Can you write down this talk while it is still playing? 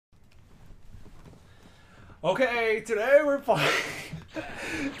Okay, today we're playing.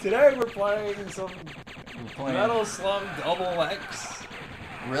 Today we're playing some Metal Slug Double X.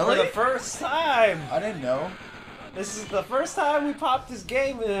 Really? For the first time. I didn't know. This is the first time we popped this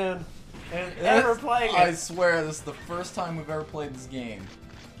game in and ever playing it. I swear, this is the first time we've ever played this game.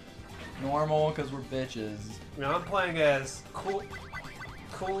 Normal, because we're bitches. Now I'm playing as cool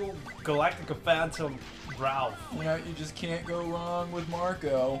Galactica Phantom Ralph. You know, you just can't go wrong with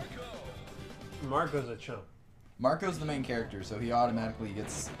Marco. Marco's a chump. Marco's the main character, so he automatically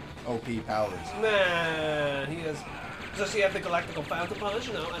gets OP powers. Man, he has. Does he have the Galactica Phantom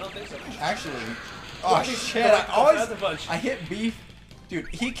Punch? No, I don't think so. Actually, Well, oh he's shit! Phantom Punch. I hit beef. Dude,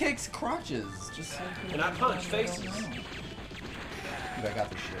 he kicks crotches. Just like And I punch faces. Dude, I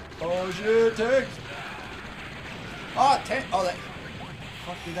got this shit. Oh shit, tank! Oh, tank! Oh, that.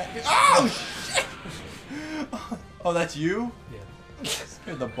 Fuck did that do? Oh shit! Oh, that's you? Yeah.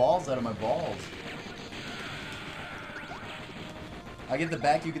 Scared the balls out of my balls. I get the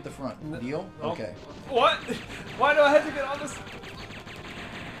back, you get the front. Deal? Oh. Okay. What? Why do I have to get all this?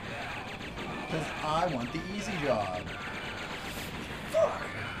 Because I want the easy job. Fuck.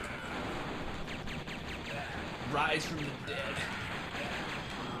 Rise from the dead.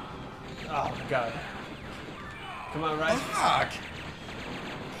 Oh my god. Come on, rise. Fuck!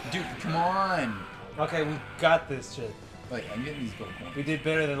 Dude, come on! Okay, we got this shit. Wait, I'm getting these gold coins. We did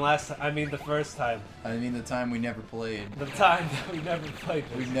better than last time. I mean, the first time. I mean the time we never played. The time that we never played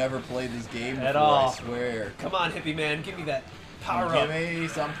this. We never played this game before, At all. I swear. Come on, hippie man, give me that power Give up. me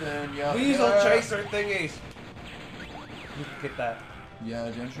something, yeah. Weasel yeah. chaser thingies. You can get that.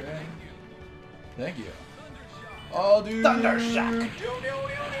 Yeah, Jim Shrek. Thank you. Oh, dude. Thunder shock.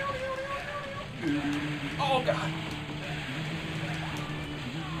 Oh god.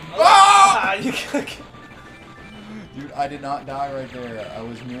 Ah! You can't. Dude, I did not die right there. I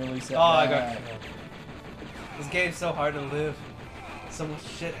was merely set Oh, I back. got. This game's so hard to live. So much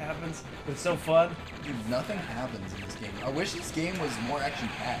shit happens. It's so fun. Dude, nothing happens in this game. I wish this game was more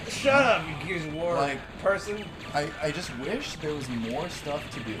action-packed. Shut up, you Gears of War Like, person. I just wish there was more stuff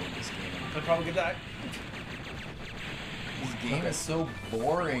to do in this game. I'm probably gonna die. This game is so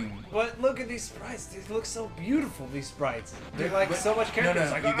boring. But look at these sprites. These look so beautiful, these sprites. They're Dude, like but- so much characters.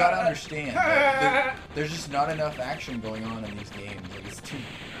 No, Like, you gotta understand. that there's just not enough action going on in these games. Like,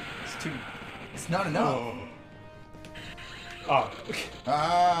 it's not enough. Oh.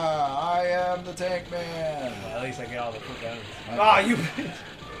 Ah, I am the tank man. Well, at least I get all the cool guns. Okay. Ah, you bitch.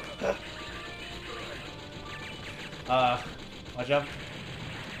 Watch out.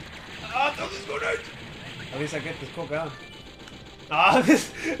 Ah, throw this grenade. At least I get this cool gun. Ah,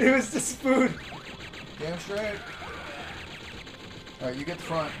 it was the spoon. Damn straight. Alright, you get the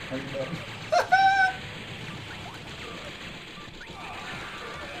front. Are you done?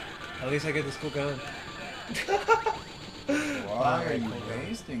 At least I get this cool gun. Why are you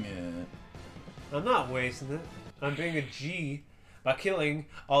wasting it? I'm not wasting it. I'm being a G by killing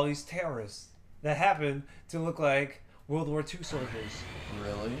all these terrorists that happen to look like World War II soldiers.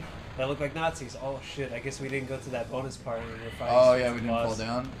 Really? That look like Nazis. Oh shit, I guess we didn't go to that bonus part when we were fighting. Oh yeah, we the didn't boss. fall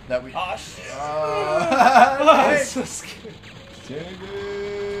down. That we. Oh shit! Oh, I'm so scared. Take it.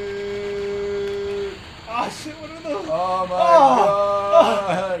 Oh shit, what are those? Oh my Oh.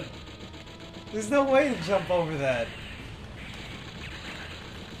 god! There's no way to jump over that.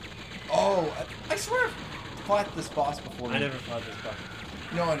 Oh, I swear I've fought this boss before. I never fought this boss.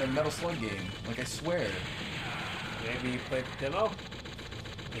 No, in a Metal Slug game. Like, I swear. Maybe you played the demo?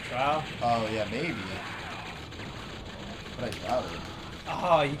 The trial? Oh, yeah, maybe. But I doubt it.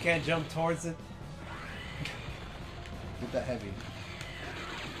 Oh, you can't jump towards it? Get that heavy.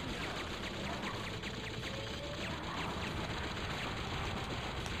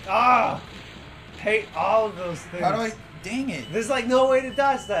 Ah! Hate all of those things. How do I... Dang it. There's like no way to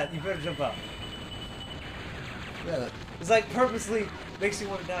dodge that. You better jump up. Yeah, It's like purposely makes you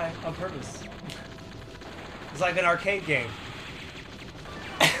want to die on purpose. It's like an arcade game.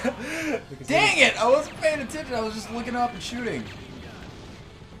 dang it! I wasn't paying attention. I was just looking up and shooting.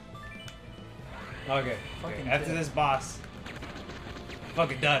 Okay. Fucking After dead. this boss,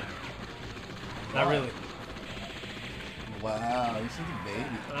 fucking done. Not Why? really. Wow, you're such a baby.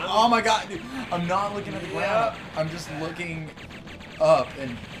 I'm- Oh my god, dude. I'm not looking at the ground. Yeah. I'm just looking up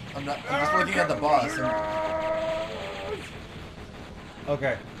and I'm just looking at the boss.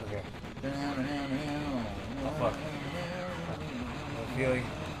 Okay. Okay. Oh fuck.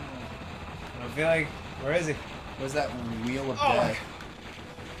 I'm feeling. Where is he? Where's that wheel of Oh. death?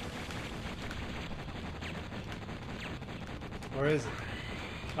 Where is he?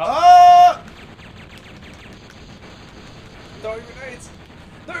 Oh! Throw grenades!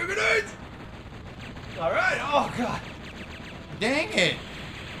 Throw grenades! All right. Oh god. Dang it!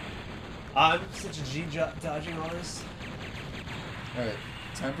 I'm such a G dodging all this. Alright,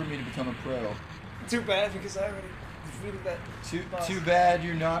 time for me to become a pro. Too bad because I already defeated that. Too bad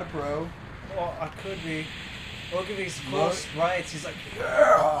you're not a pro. Well, I could be. Look at these close sprites. He's like,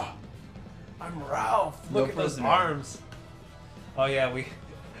 yeah, I'm Ralph. Look at those arms. Oh yeah, we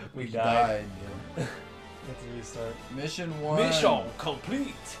died. Yeah. Let's restart. Mission 1. Mission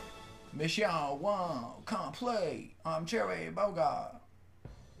complete. Mission 1 complete. I'm Terry Bogard.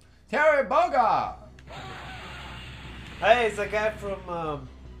 Terry Bogard! Hey, it's that guy from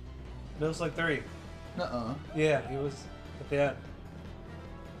No Slug 3. Nuh-uh. Yeah, he was at the end.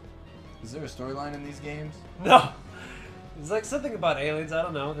 Is there a storyline in these games? No! It's like something about aliens, I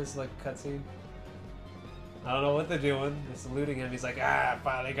don't know. This is like a cutscene. I don't know what they're doing. They're saluting him. He's like, ah,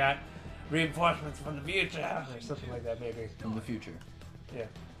 finally got reinforcements from the future. Or something like that, maybe. From the future. Yeah.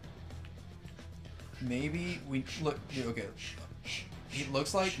 Maybe we... Look, dude, okay. He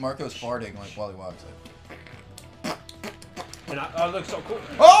looks like Marco's farting like while he walks it. And I look so cool.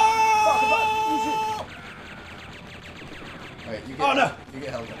 Oh! Alright, you get... Oh, no! You get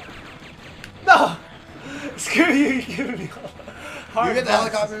helicopter. No! Screw you, you're giving me hard You get the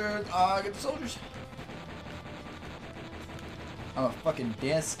boxes. helicopter, I get the soldiers. I'm a fucking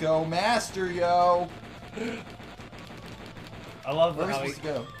disco master, yo. I love Where are we how he... supposed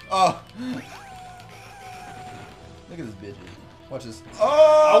to go? Oh! Look at this bitch. Watch this.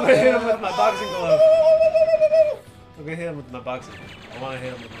 Oh! I'm gonna hit him with my boxing glove. I'm gonna hit him with my boxing. I wanna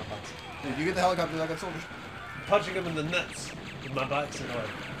hit him with my boxing. Dude, you get the helicopter, I got soldiers. I'm punching him in the nuts with my boxing glove.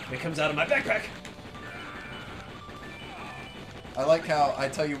 It comes out of my backpack. I like how I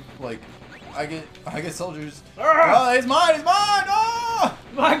tell you, like, I get soldiers. Ah! Oh, it's mine! It's mine! Oh!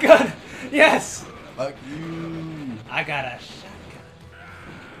 My gun! Yes! Fuck you. I got a shotgun.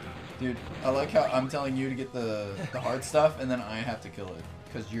 Dude, I like how I'm telling you to get the hard stuff, and then I have to kill it.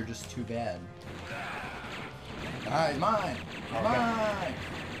 Because you're just too bad. Ah, it's mine! It's Okay. mine!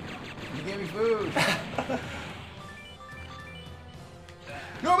 You gave me food!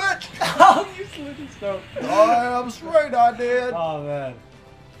 No, bitch! Oh, you slit his throat. I'm straight, I did! Oh, man.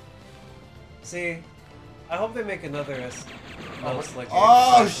 See, I hope they make another like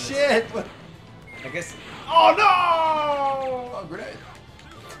Oh, shit! I guess... Oh, no! Oh, grenade.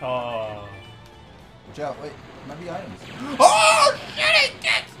 Oh. Watch out, wait. Might be items. Oh,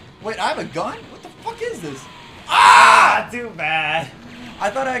 shit! Wait, I have a gun? What the fuck is this? Ah, too bad. I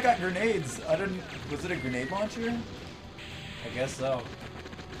thought I got grenades. I didn't... Was it a grenade launcher? I guess so.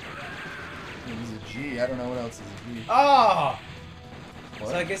 It was a G. I don't know what else is a G. Oh! What?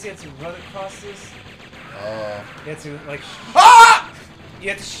 So I guess you had to run across this? Oh. You had to, like... Ah! You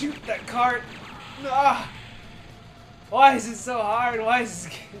had to shoot that cart. Ah! Why is it so hard? Why is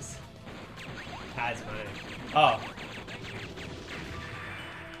this game so... Ah, it's fine. Oh.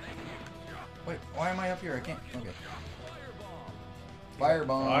 Wait, why am I up here? I can't... Okay.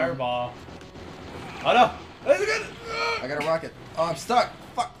 Firebomb. Fireball. Oh no! That's good! I got a rocket. Oh, I'm stuck.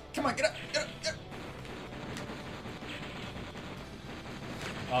 Fuck. Come on, get up. Get up. Get up.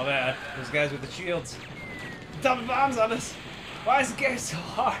 Oh man, those guys with the shields. Dumping bombs on us. Why is the game so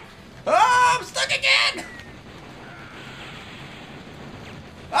hard? Ah, I'm stuck again!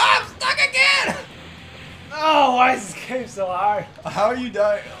 Ah, I'm stuck again! Oh, why is this game so hard? How are you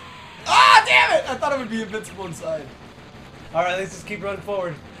dying? Ah, damn it! I thought it would be invincible inside. Alright, let's just keep running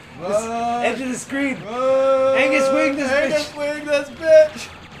forward. Run. Edge of the screen. Run. Angus, wing this Angus, bitch. wing this bitch!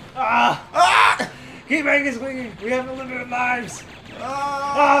 Ah! Ah! Keep Angus winging. We have unlimited lives.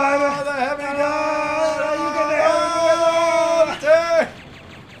 Oh, the heavy gun! You get there! Tank!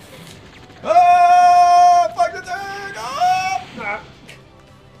 Oh, fuck the tank! Oh! Ah.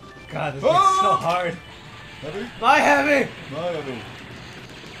 God, this game's so hard. Heavy? My heavy. My heavy.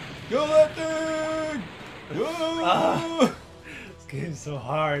 Kill that thing! Ah. This game's so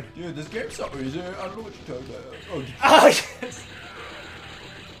hard. Dude, this game's so easy. I don't know what you're talking about. Oh, Ah, yes.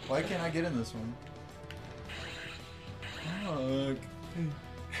 why can't I get in this one? Fuck.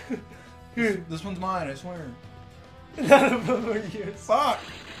 This one's mine, I swear. None of them are yours. Fuck!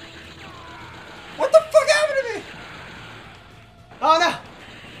 What the fuck happened to me? Oh no!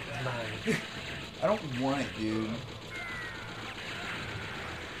 Mine. I don't want it, dude.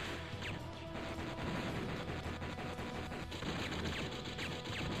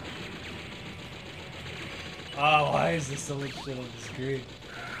 Oh, why is there so much shit on the screen?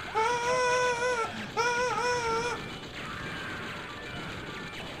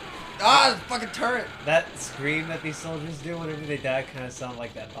 Ah, the fucking turret! That scream that these soldiers do whenever they die kind of sound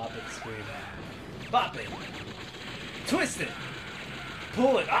like that bop it scream. Bop it! Twist it!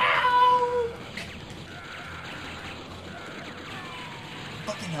 Pull it! Ow!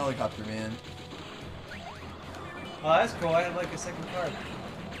 helicopter, man. Oh, that's cool. I have like a second card.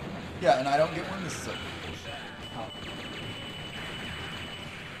 Yeah, and I don't get one. This is Oh.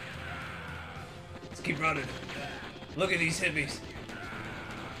 Let's keep running. Look at these hippies.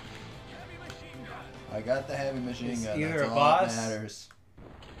 I got the heavy machine It's gun. either That's a all boss- that matters.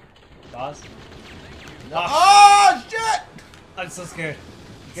 Boss? No. Oh, shit! I'm so scared.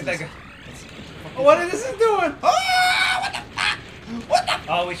 Get that guy. Oh, what is this doing? Oh, what the fuck? What the?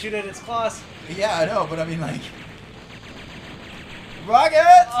 Oh, we shoot at its claws. Yeah, I know, but I mean, like,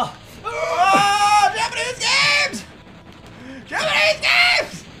 rockets! Oh. Oh, Japanese games! Japanese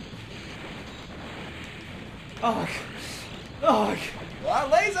games! Oh my god. Oh my god. Ah,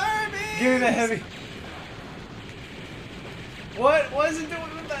 laser beams! Give me the heavy. What is it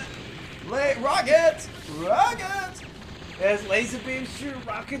doing with that? Rockets! Rockets! It has laser beams shoot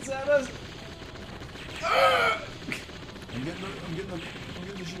rockets at us. I'm getting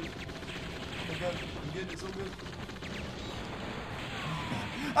the shit. Oh god, I'm getting it so good.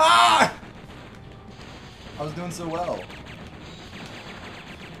 Ah! I was doing so well.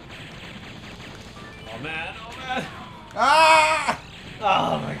 Oh man, oh man. Ah!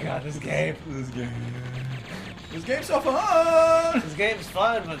 Oh my god, this game. This game's so fun! This game's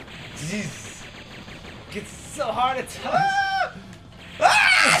fun, but jeez. Gets so hard at times. Ah!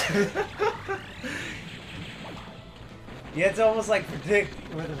 Ah! You have to almost like predict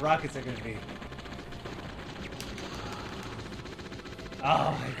where the rockets are gonna be.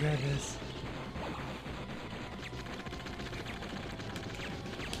 Oh my goodness.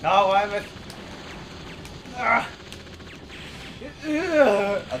 Oh, why am I... Ah.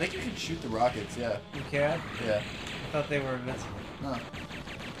 I think you can shoot the rockets, yeah. You can? Yeah. I thought they were invincible. No.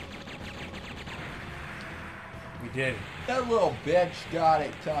 We did. That little bitch got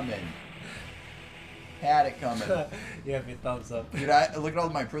it coming. Had it coming. You have your thumbs up. Dude, look at all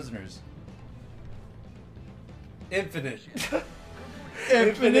my prisoners. Infinite.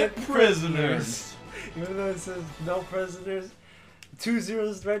 Infinite prisoners. Even though it says no prisoners, 2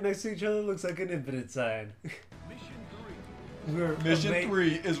 zeros right next to each other looks like an infinite sign. Mission 3. Mission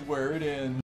 3 is where it ends.